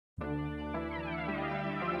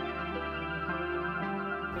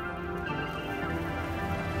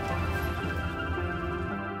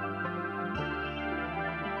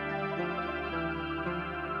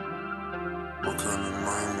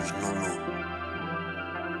My name is No.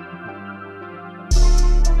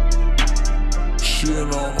 Shit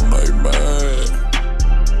on them, they mad.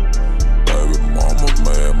 Baby mama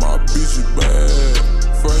mad, my bitch is bad.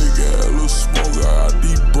 Fake ass little smoke, I got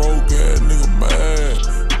these broke ass nigga mad.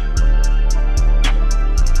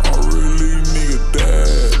 I really nigga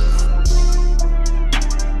dad.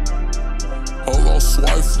 Ho gon'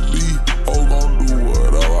 swipe for me, ho gon' do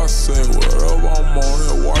whatever I say, whatever I'm on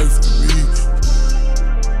that wife to me.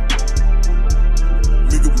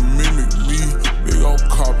 Nigga mimic me, nigga gon'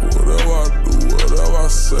 copy whatever I do, whatever I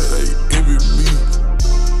say, they envy me.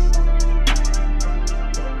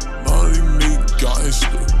 None of these niggas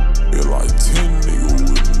gangster, it like 10 niggas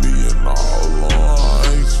with me and all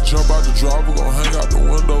lines. Jump out the driver, gon' hang out the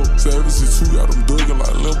window. 72 got them dugging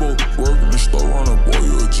like limbo. Working the store running, boy,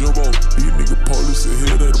 you a Jimbo. These niggas police in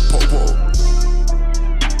here, they the popo.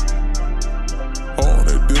 On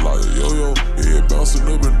that dick like a yo-yo, head bouncing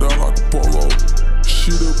up and down like a pogo.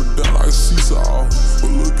 Shit up and down like a seesaw.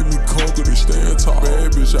 But look at me conquer, they stand tall.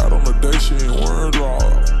 Bad bitch out on the day, she ain't wearing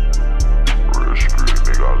draws. Real street,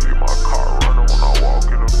 nigga, I leave my car running when I walk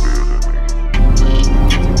in the building, nigga.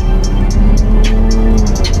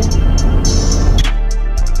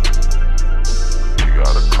 He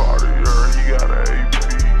got a Cartier, he got an AP,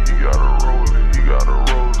 he got a Rollie, he got a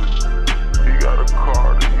Rollie. He got a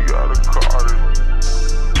Carter, he got a Carter.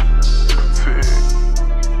 Protect,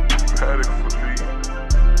 Paddock for me.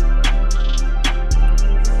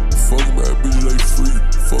 Fuck a bad bitch, they free.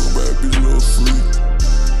 Fuck a bad bitch, little free.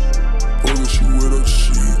 Fuck her, she with her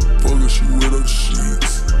sheet. Fuck her, she with her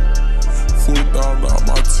sheets. 40,000 out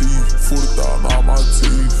my teeth. 40,000 out my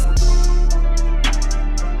teeth.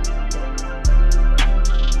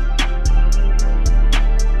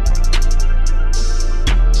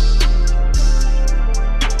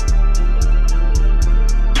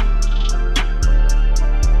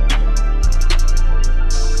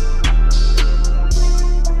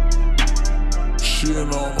 Shit on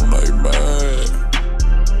them, they mad.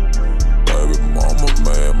 Baby mama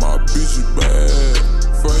mad, my bitch is bad.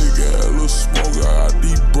 Fake ass little smoke, I got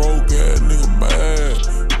these broke ass nigga mad.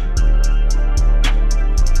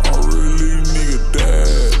 I really nigga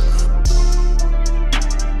dad.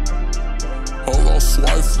 Ho gon'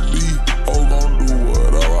 swipe for me, ho gon' do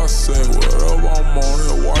whatever I say, whatever I'm on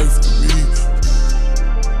that wife to me.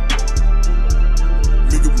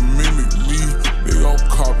 Nigga mimic me, nigga gon'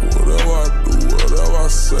 copy whatever I do, whatever I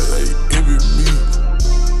say, they envy me.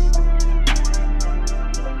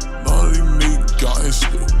 None of these niggas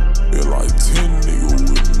gangster, it like 10 niggas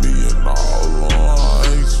with me and all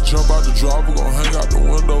lines. Jump out the driver, gon' hang out the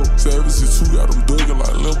window. 72 got them dugging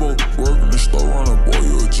like limbo. Working the store running, boy,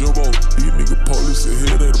 you a Jimbo. These